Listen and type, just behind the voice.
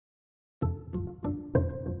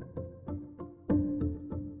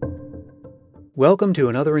Welcome to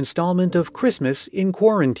another installment of Christmas in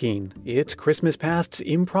Quarantine. It's Christmas Past's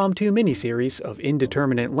impromptu miniseries of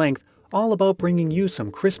indeterminate length, all about bringing you some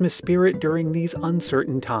Christmas spirit during these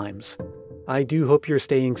uncertain times. I do hope you're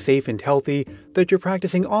staying safe and healthy, that you're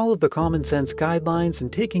practicing all of the common sense guidelines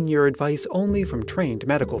and taking your advice only from trained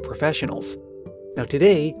medical professionals. Now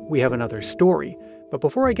today, we have another story. But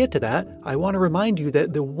before I get to that, I want to remind you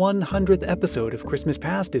that the 100th episode of Christmas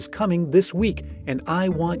Past is coming this week, and I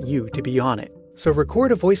want you to be on it. So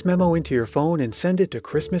record a voice memo into your phone and send it to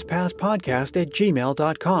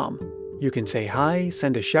christmaspastpodcast@gmail.com. You can say hi,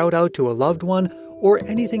 send a shout out to a loved one, or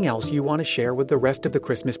anything else you want to share with the rest of the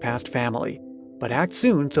Christmas Past family. But act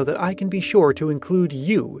soon so that I can be sure to include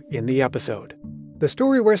you in the episode. The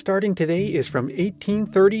story we're starting today is from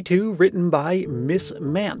 1832, written by Miss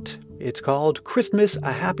Mant. It's called Christmas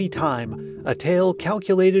a Happy Time, a tale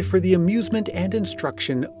calculated for the amusement and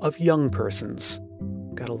instruction of young persons.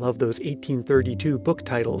 Gotta love those 1832 book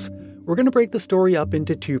titles. We're going to break the story up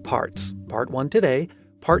into two parts. Part 1 today,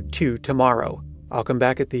 Part 2 tomorrow. I'll come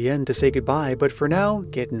back at the end to say goodbye, but for now,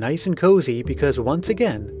 get nice and cozy because once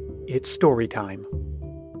again, it's story time.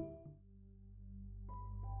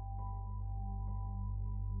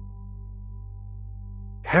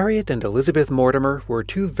 Harriet and Elizabeth Mortimer were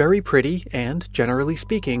two very pretty and, generally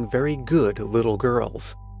speaking, very good little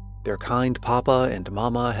girls. Their kind papa and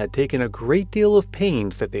mama had taken a great deal of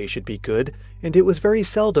pains that they should be good, and it was very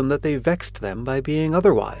seldom that they vexed them by being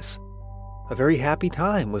otherwise. A very happy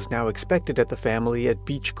time was now expected at the family at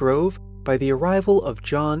Beech Grove by the arrival of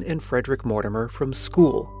John and Frederick Mortimer from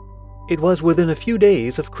school. It was within a few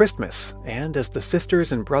days of Christmas, and as the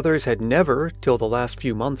sisters and brothers had never, till the last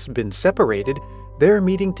few months, been separated, their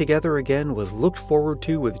meeting together again was looked forward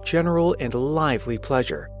to with general and lively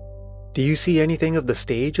pleasure. "Do you see anything of the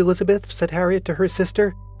stage, Elizabeth?" said Harriet to her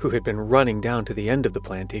sister, who had been running down to the end of the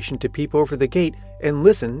plantation to peep over the gate and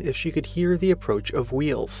listen if she could hear the approach of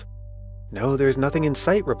wheels. "No, there's nothing in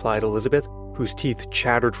sight," replied Elizabeth, whose teeth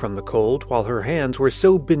chattered from the cold, while her hands were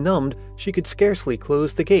so benumbed she could scarcely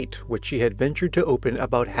close the gate, which she had ventured to open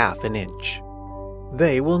about half an inch.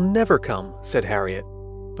 "They will never come," said Harriet.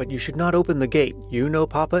 "But you should not open the gate. You know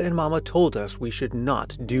Papa and Mama told us we should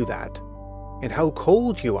not do that. And how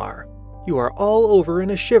cold you are! You are all over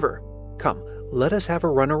in a shiver. Come, let us have a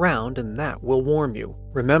run around, and that will warm you.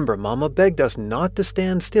 Remember, Mama begged us not to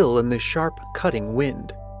stand still in this sharp, cutting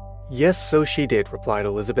wind." "Yes, so she did," replied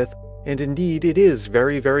Elizabeth, "and indeed it is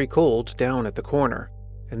very, very cold down at the corner,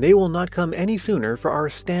 and they will not come any sooner for our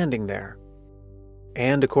standing there."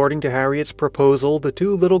 And according to Harriet's proposal, the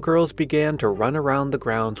two little girls began to run around the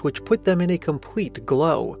grounds, which put them in a complete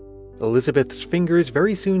glow. Elizabeth's fingers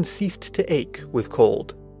very soon ceased to ache with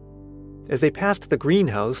cold. As they passed the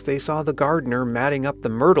greenhouse, they saw the gardener matting up the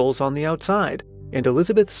myrtles on the outside, and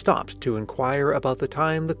Elizabeth stopped to inquire about the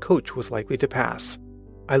time the coach was likely to pass.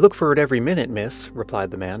 "I look for it every minute, miss,"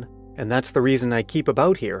 replied the man, "and that's the reason I keep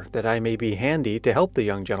about here, that I may be handy to help the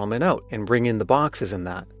young gentlemen out, and bring in the boxes and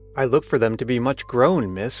that. I look for them to be much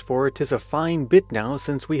grown, miss, for 'tis a fine bit now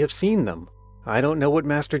since we have seen them. I don't know what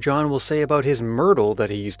Master John will say about his myrtle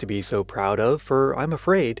that he used to be so proud of, for I'm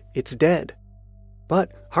afraid it's dead.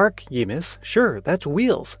 But, hark ye, miss, sure, that's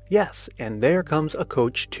wheels, yes, and there comes a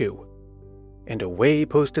coach too." And away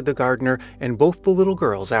posted the gardener and both the little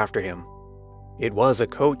girls after him. It was a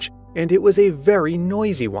coach, and it was a very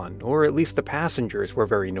noisy one, or at least the passengers were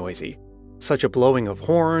very noisy. Such a blowing of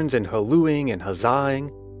horns and hallooing and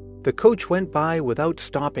huzzahing. The coach went by without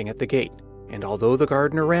stopping at the gate, and although the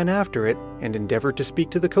gardener ran after it and endeavored to speak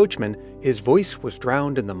to the coachman, his voice was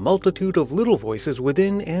drowned in the multitude of little voices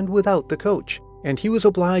within and without the coach, and he was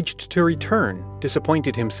obliged to return,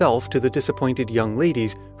 disappointed himself to the disappointed young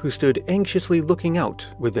ladies who stood anxiously looking out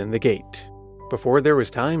within the gate. Before there was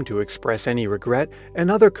time to express any regret,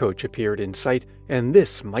 another coach appeared in sight, and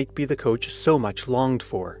this might be the coach so much longed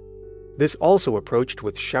for. This also approached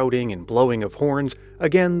with shouting and blowing of horns.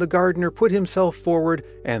 Again the gardener put himself forward,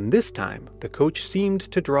 and this time the coach seemed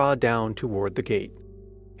to draw down toward the gate.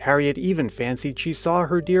 Harriet even fancied she saw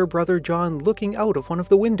her dear brother John looking out of one of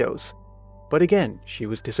the windows. But again she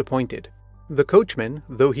was disappointed. The coachman,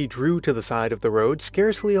 though he drew to the side of the road,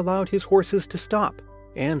 scarcely allowed his horses to stop,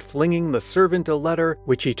 and flinging the servant a letter,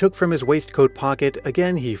 which he took from his waistcoat pocket,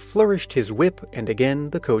 again he flourished his whip, and again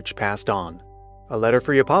the coach passed on. "A letter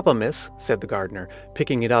for your papa, miss," said the gardener,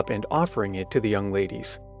 picking it up and offering it to the young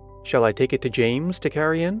ladies. "Shall I take it to James to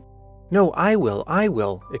carry in?" "No, I will,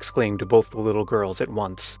 exclaimed both the little girls at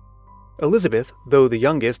once. Elizabeth, though the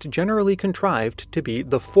youngest, generally contrived to be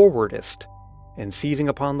the forwardest, and seizing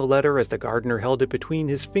upon the letter as the gardener held it between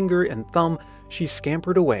his finger and thumb, she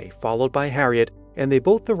scampered away, followed by Harriet, and they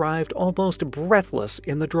both arrived almost breathless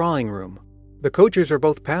in the drawing room. "The coaches are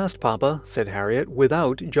both past, Papa," said Harriet,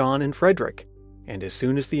 without John and Frederick. And as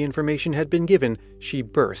soon as the information had been given, she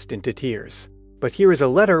burst into tears. "But here is a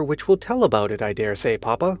letter which will tell about it, I dare say,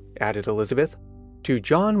 Papa," added Elizabeth. "To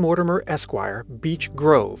John Mortimer, Esquire, Beech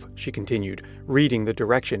Grove," she continued, reading the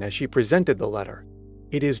direction as she presented the letter.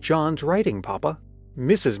 "It is John's writing, Papa."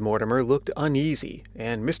 Mrs. Mortimer looked uneasy,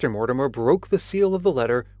 and Mr. Mortimer broke the seal of the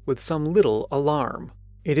letter with some little alarm.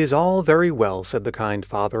 "It is all very well," said the kind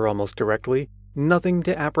father almost directly. "Nothing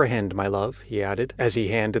to apprehend, my love," he added, as he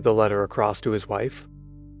handed the letter across to his wife.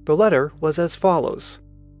 The letter was as follows.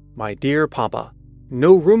 "My dear Papa,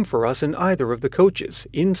 no room for us in either of the coaches,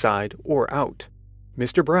 inside or out.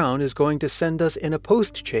 Mr. Brown is going to send us in a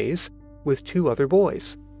post-chaise with 2 other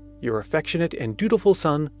boys. Your affectionate and dutiful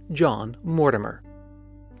son, John Mortimer."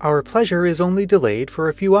 "Our pleasure is only delayed for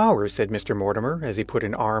a few hours," said Mr. Mortimer, as he put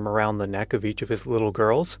an arm around the neck of each of his little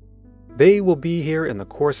girls. "They will be here in the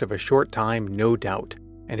course of a short time, no doubt.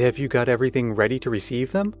 And have you got everything ready to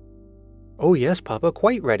receive them?" "Oh, yes, Papa,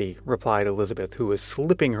 quite ready," replied Elizabeth, who was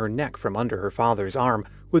slipping her neck from under her father's arm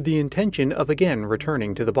with the intention of again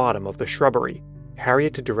returning to the bottom of the shrubbery.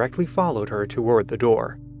 Harriet directly followed her toward the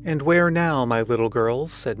door. "And where now, my little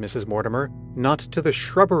girls?" said Mrs. Mortimer. "Not to the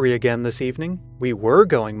shrubbery again this evening?" "We were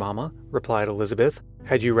going, Mamma," replied Elizabeth.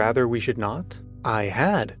 "Had you rather we should not?" "I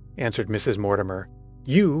had," answered Mrs. Mortimer.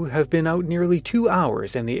 "You have been out nearly 2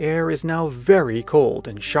 hours, and the air is now very cold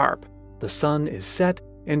and sharp. The sun is set,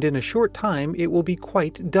 and in a short time it will be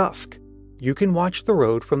quite dusk. You can watch the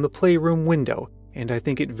road from the playroom window, and I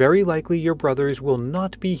think it very likely your brothers will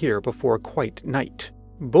not be here before quite night."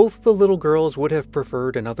 Both the little girls would have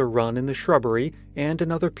preferred another run in the shrubbery and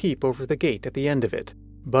another peep over the gate at the end of it.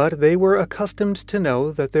 But they were accustomed to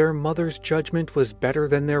know that their mother's judgment was better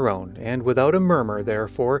than their own, and without a murmur,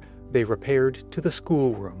 therefore, they repaired to the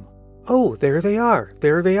schoolroom. "Oh, there they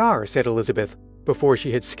are," said Elizabeth, before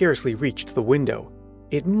she had scarcely reached the window.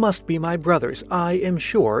 "It must be my brothers. I am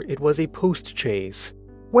sure it was a post-chaise."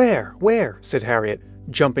 Where?" said Harriet,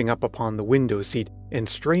 jumping up upon the window seat and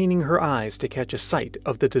straining her eyes to catch a sight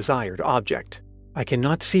of the desired object. "I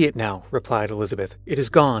cannot see it now," replied Elizabeth. "It is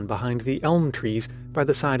gone behind the elm trees by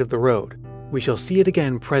the side of the road. We shall see it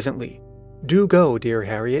again presently. Do go, dear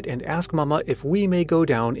Harriet, and ask Mamma if we may go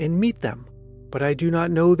down and meet them." "But I do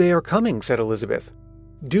not know they are coming," said Elizabeth.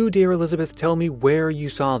 "Do, dear Elizabeth, tell me where you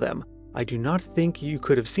saw them. I do not think you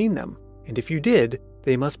could have seen them, and if you did,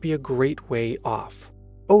 they must be a great way off."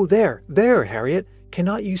 "Oh, there, Harriet!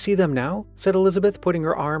 Cannot you see them now?" said Elizabeth, putting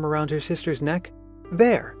her arm around her sister's neck.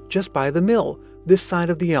 "There, just by the mill, this side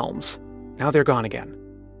of the elms. Now they're gone again."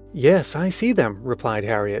 "Yes, I see them," replied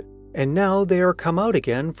Harriet, "and now they are come out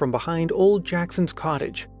again from behind old Jackson's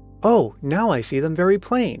cottage. Oh, now I see them very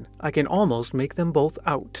plain. I can almost make them both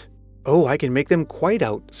out." "Oh, I can make them quite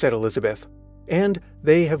out," said Elizabeth. "And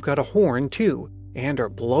they have got a horn, too, and are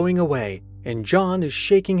blowing away, and John is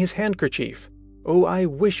shaking his handkerchief. Oh, I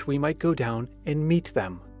wish we might go down and meet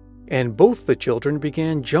them." And both the children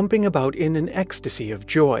began jumping about in an ecstasy of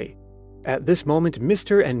joy. At this moment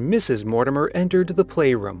Mr. and Mrs. Mortimer entered the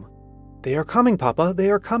playroom. "They are coming, Papa, they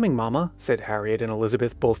are coming, Mamma," said Harriet and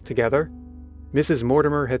Elizabeth both together. Mrs.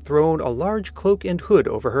 Mortimer had thrown a large cloak and hood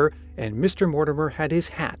over her, and Mr. Mortimer had his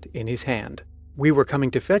hat in his hand. "We were coming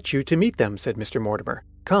to fetch you to meet them," said Mr. Mortimer.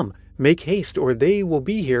 "Come, make haste, or they will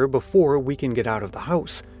be here before we can get out of the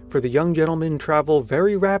house, for the young gentlemen travel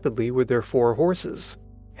very rapidly with their 4 horses."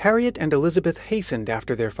 Harriet and Elizabeth hastened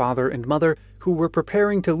after their father and mother, who were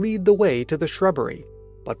preparing to lead the way to the shrubbery.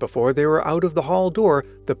 But before they were out of the hall door,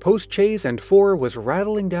 the post-chaise and 4 was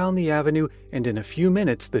rattling down the avenue, and in a few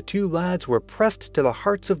minutes the 2 lads were pressed to the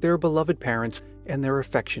hearts of their beloved parents and their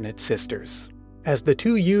affectionate sisters. As the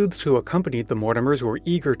 2 youths who accompanied the Mortimers were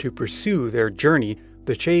eager to pursue their journey,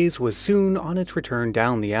 the chaise was soon on its return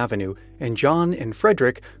down the avenue, and John and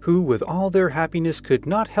Frederick, who with all their happiness could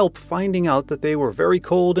not help finding out that they were very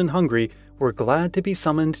cold and hungry, were glad to be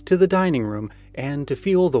summoned to the dining-room and to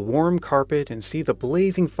feel the warm carpet and see the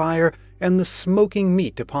blazing fire and the smoking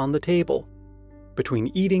meat upon the table.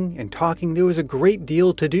 Between eating and talking there was a great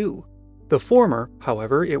deal to do. The former,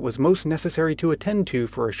 however, it was most necessary to attend to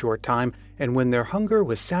for a short time, and when their hunger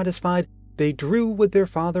was satisfied, they drew with their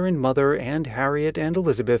father and mother and Harriet and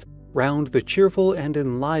Elizabeth round the cheerful and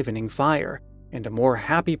enlivening fire, and a more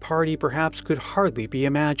happy party perhaps could hardly be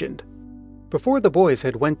imagined. Before the boys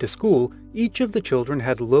had went to school, each of the children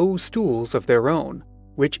had low stools of their own,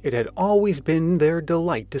 which it had always been their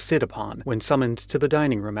delight to sit upon when summoned to the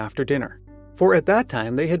dining-room after dinner. For at that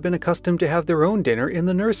time they had been accustomed to have their own dinner in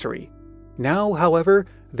the nursery. Now, however,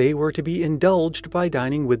 they were to be indulged by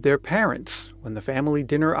dining with their parents, when the family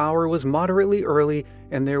dinner hour was moderately early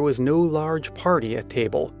and there was no large party at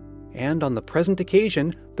table. And on the present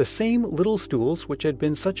occasion, the same little stools which had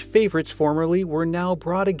been such favorites formerly were now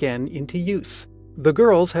brought again into use. The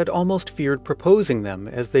girls had almost feared proposing them,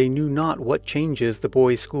 as they knew not what changes the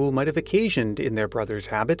boys' school might have occasioned in their brother's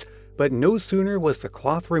habits, but no sooner was the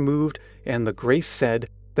cloth removed and the grace said,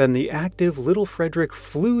 than the active little Frederick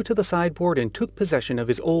flew to the sideboard and took possession of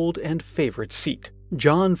his old and favorite seat.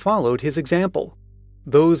 John followed his example.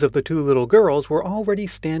 Those of the two little girls were already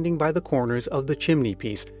standing by the corners of the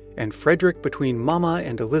chimney-piece, and Frederick between Mamma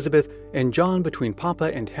and Elizabeth, and John between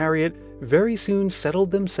Papa and Harriet, very soon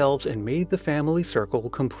settled themselves and made the family circle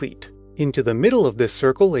complete. Into the middle of this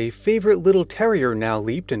circle a favorite little terrier now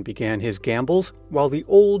leaped and began his gambols, while the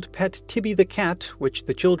old pet Tibby the cat, which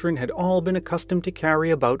the children had all been accustomed to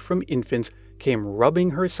carry about from infants, came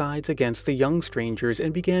rubbing her sides against the young strangers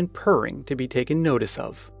and began purring to be taken notice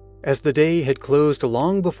of. As the day had closed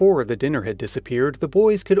long before the dinner had disappeared, the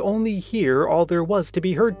boys could only hear all there was to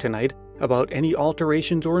be heard tonight about any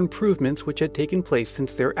alterations or improvements which had taken place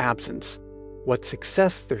since their absence. What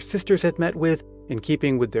success their sisters had met with, in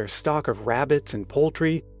keeping with their stock of rabbits and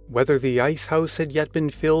poultry, whether the ice house had yet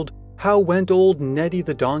been filled, how went old Neddy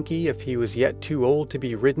the donkey if he was yet too old to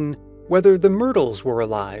be ridden, whether the myrtles were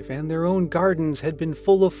alive and their own gardens had been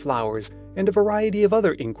full of flowers, and a variety of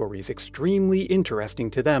other inquiries extremely interesting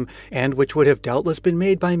to them, and which would have doubtless been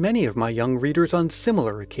made by many of my young readers on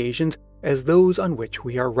similar occasions as those on which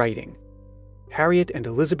we are writing. Harriet and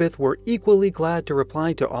Elizabeth were equally glad to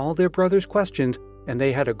reply to all their brothers' questions, and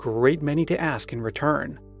they had a great many to ask in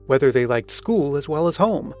return, whether they liked school as well as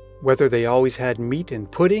home, whether they always had meat and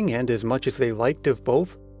pudding and as much as they liked of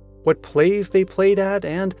both, what plays they played at,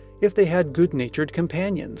 and if they had good-natured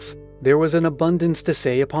companions. There was an abundance to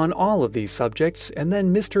say upon all of these subjects, and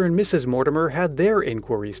then Mr. and Mrs. Mortimer had their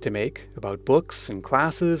inquiries to make about books and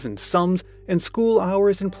classes and sums and school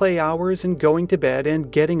hours and play hours and going to bed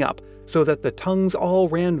and getting up, so that the tongues all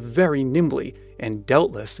ran very nimbly, and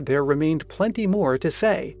doubtless there remained plenty more to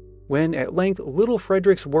say, when at length little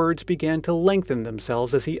Frederick's words began to lengthen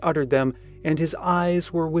themselves as he uttered them, and his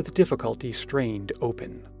eyes were with difficulty strained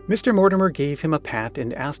open. Mr. Mortimer gave him a pat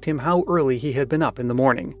and asked him how early he had been up in the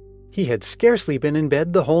morning. He had scarcely been in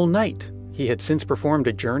bed the whole night. He had since performed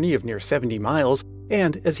a journey of near 70 miles,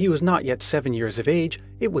 and as he was not yet 7 years of age,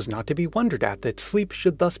 it was not to be wondered at that sleep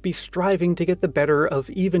should thus be striving to get the better of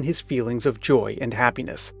even his feelings of joy and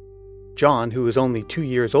happiness. John, who was only 2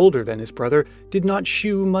 years older than his brother, did not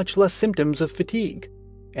shew much less symptoms of fatigue,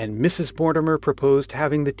 and Mrs. Mortimer proposed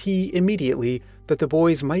having the tea immediately that the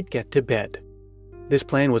boys might get to bed. This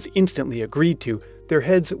plan was instantly agreed to. Their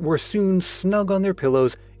heads were soon snug on their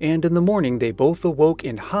pillows, and in the morning they both awoke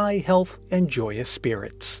in high health and joyous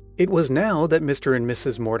spirits. It was now that Mr. and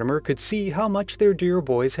Mrs. Mortimer could see how much their dear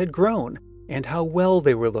boys had grown, and how well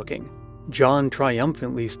they were looking. John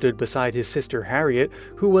triumphantly stood beside his sister Harriet,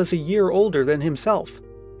 who was a year older than himself,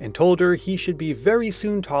 and told her he should be very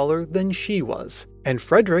soon taller than she was. And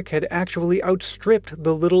Frederick had actually outstripped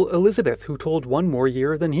the little Elizabeth, who told 1 more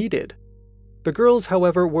year than he did. The girls,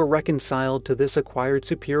 however, were reconciled to this acquired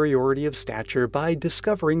superiority of stature by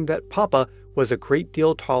discovering that Papa was a great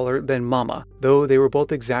deal taller than Mamma, though they were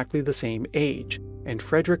both exactly the same age, and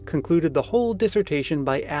Frederick concluded the whole dissertation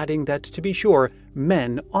by adding that, to be sure,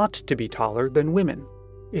 men ought to be taller than women.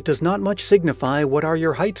 "It does not much signify what are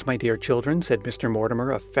your heights, my dear children," said Mr.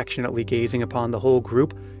 Mortimer, affectionately gazing upon the whole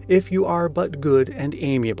group, "if you are but good and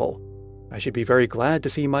amiable. I should be very glad to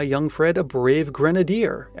see my young Fred a brave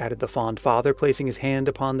grenadier," added the fond father, placing his hand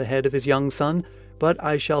upon the head of his young son, "but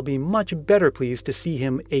I shall be much better pleased to see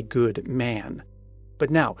him a good man.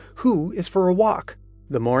 But now, who is for a walk?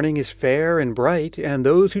 The morning is fair and bright, and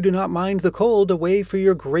those who do not mind the cold away for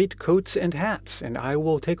your great coats and hats, and I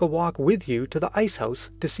will take a walk with you to the ice house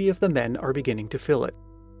to see if the men are beginning to fill it."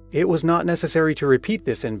 It was not necessary to repeat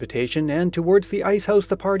this invitation, and towards the ice house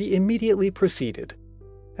the party immediately proceeded.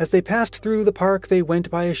 As they passed through the park they went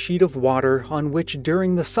by a sheet of water on which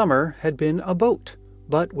during the summer had been a boat,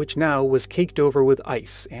 but which now was caked over with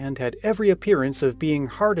ice, and had every appearance of being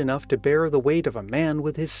hard enough to bear the weight of a man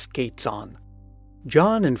with his skates on.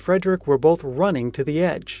 John and Frederick were both running to the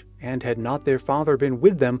edge, and had not their father been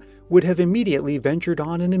with them, would have immediately ventured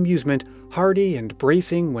on an amusement, hardy and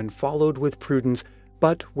bracing when followed with prudence,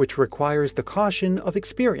 but which requires the caution of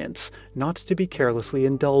experience, not to be carelessly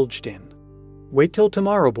indulged in. "Wait till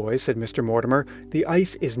tomorrow, boys," said Mr. Mortimer. "The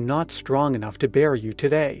ice is not strong enough to bear you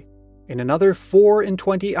today. In another 24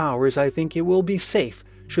 hours I think it will be safe,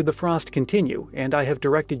 should the frost continue, and I have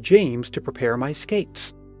directed James to prepare my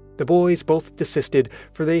skates." The boys both desisted,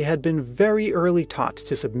 for they had been very early taught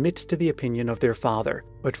to submit to the opinion of their father.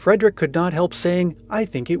 But Frederick could not help saying, "I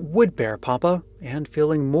think it would bear, Papa," and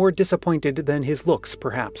feeling more disappointed than his looks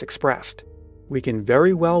perhaps expressed. "We can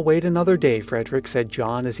very well wait another day, Frederick," said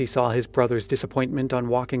John as he saw his brother's disappointment on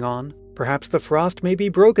walking on. "Perhaps the frost may be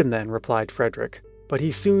broken then," replied Frederick. But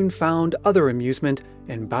he soon found other amusement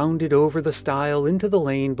and bounded over the stile into the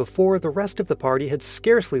lane before the rest of the party had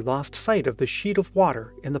scarcely lost sight of the sheet of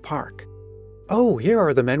water in the park. "Oh, here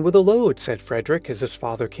are the men with a load," said Frederick as his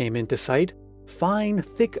father came into sight. "Fine,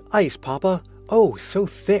 thick ice, Papa. Oh, so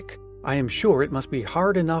thick. I am sure it must be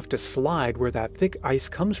hard enough to slide where that thick ice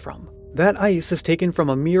comes from." "That ice is taken from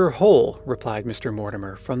a mere hole," replied Mr.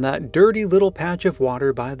 Mortimer, "from that dirty little patch of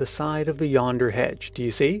water by the side of the yonder hedge. Do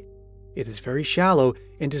you see? It is very shallow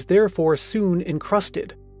and is therefore soon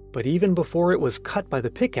encrusted, but even before it was cut by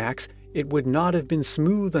the pickaxe, it would not have been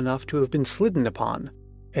smooth enough to have been slidden upon.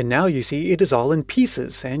 And now you see it is all in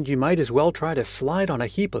pieces, and you might as well try to slide on a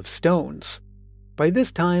heap of stones." By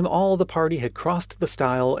this time all the party had crossed the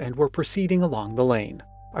stile and were proceeding along the lane.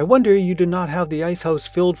 "I wonder you do not have the ice house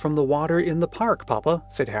filled from the water in the park, Papa,"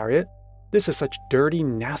 said Harriet. "This is such dirty,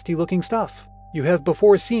 nasty-looking stuff." "You have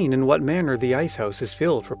before seen in what manner the ice house is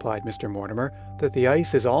filled," replied Mr. Mortimer, "that the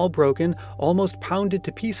ice is all broken, almost pounded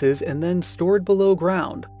to pieces, and then stored below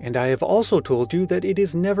ground. And I have also told you that it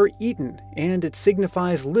is never eaten, and it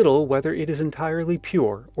signifies little whether it is entirely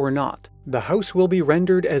pure or not. The house will be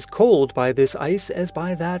rendered as cold by this ice as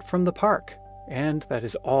by that from the park, and that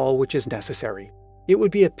is all which is necessary. It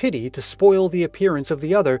would be a pity to spoil the appearance of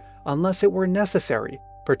the other unless it were necessary,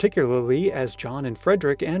 particularly as John and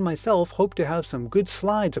Frederick and myself hope to have some good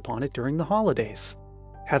slides upon it during the holidays."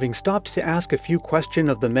 Having stopped to ask a few questions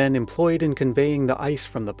of the men employed in conveying the ice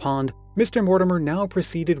from the pond, Mr. Mortimer now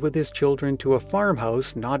proceeded with his children to a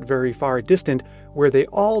farmhouse not very far distant, where they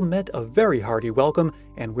all met a very hearty welcome,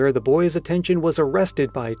 and where the boys' attention was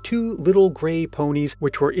arrested by 2 little gray ponies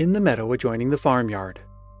which were in the meadow adjoining the farmyard.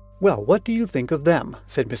 "Well, what do you think of them?"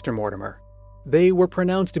 said Mr. Mortimer. They were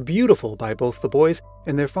pronounced beautiful by both the boys,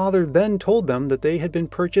 and their father then told them that they had been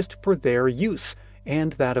purchased for their use,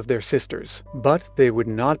 and that of their sisters, but they would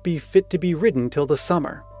not be fit to be ridden till the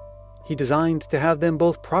summer. He designed to have them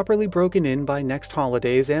both properly broken in by next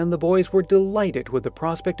holidays, and the boys were delighted with the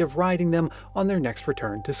prospect of riding them on their next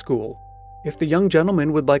return to school. "If the young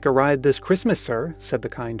gentleman would like a ride this Christmas, sir," said the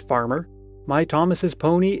kind farmer, "my Thomas's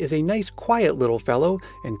pony is a nice quiet little fellow,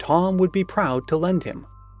 and Tom would be proud to lend him."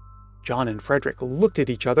 John and Frederick looked at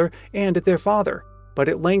each other and at their father, but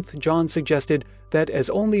at length John suggested that as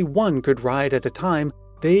only one could ride at a time,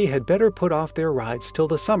 they had better put off their rides till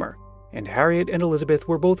the summer, and Harriet and Elizabeth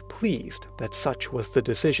were both pleased that such was the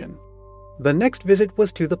decision. The next visit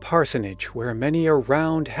was to the parsonage, where many a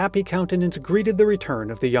round, happy countenance greeted the return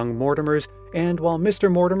of the young Mortimers, and while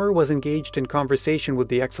Mr. Mortimer was engaged in conversation with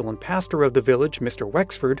the excellent pastor of the village, Mr.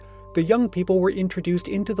 Wexford, the young people were introduced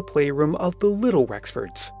into the playroom of the little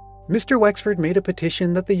Wexfords. Mr. Wexford made a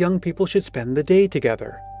petition that the young people should spend the day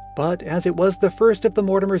together, but as it was the first of the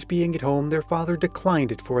Mortimers being at home, their father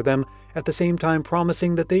declined it for them, at the same time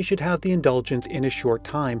promising that they should have the indulgence in a short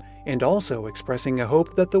time, and also expressing a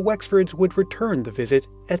hope that the Wexfords would return the visit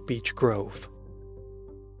at Beech Grove.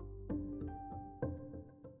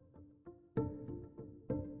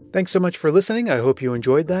 Thanks so much for listening. I hope you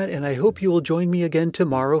enjoyed that, and I hope you will join me again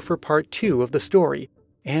tomorrow for part 2 of the story.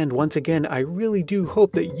 And once again, I really do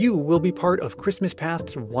hope that you will be part of Christmas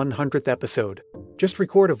Past's 100th episode. Just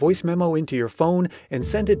record a voice memo into your phone and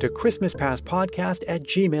send it to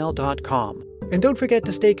christmaspastpodcast@gmail.com. And don't forget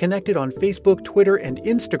to stay connected on Facebook, Twitter, and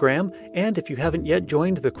Instagram. And if you haven't yet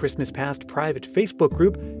joined the Christmas Past private Facebook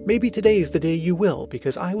group, maybe today's the day you will,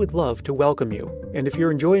 because I would love to welcome you. And if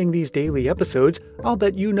you're enjoying these daily episodes, I'll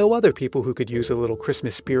bet you know other people who could use a little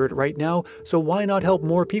Christmas spirit right now, so why not help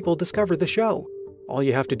more people discover the show? All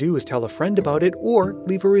you have to do is tell a friend about it or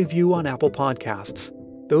leave a review on Apple Podcasts.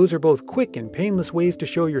 Those are both quick and painless ways to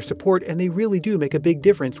show your support, and they really do make a big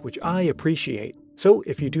difference, which I appreciate. So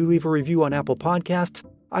if you do leave a review on Apple Podcasts,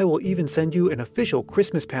 I will even send you an official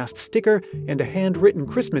Christmas Past sticker and a handwritten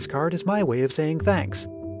Christmas card as my way of saying thanks.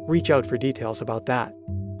 Reach out for details about that.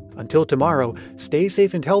 Until tomorrow, stay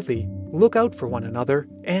safe and healthy, look out for one another,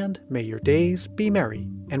 and may your days be merry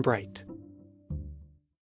and bright.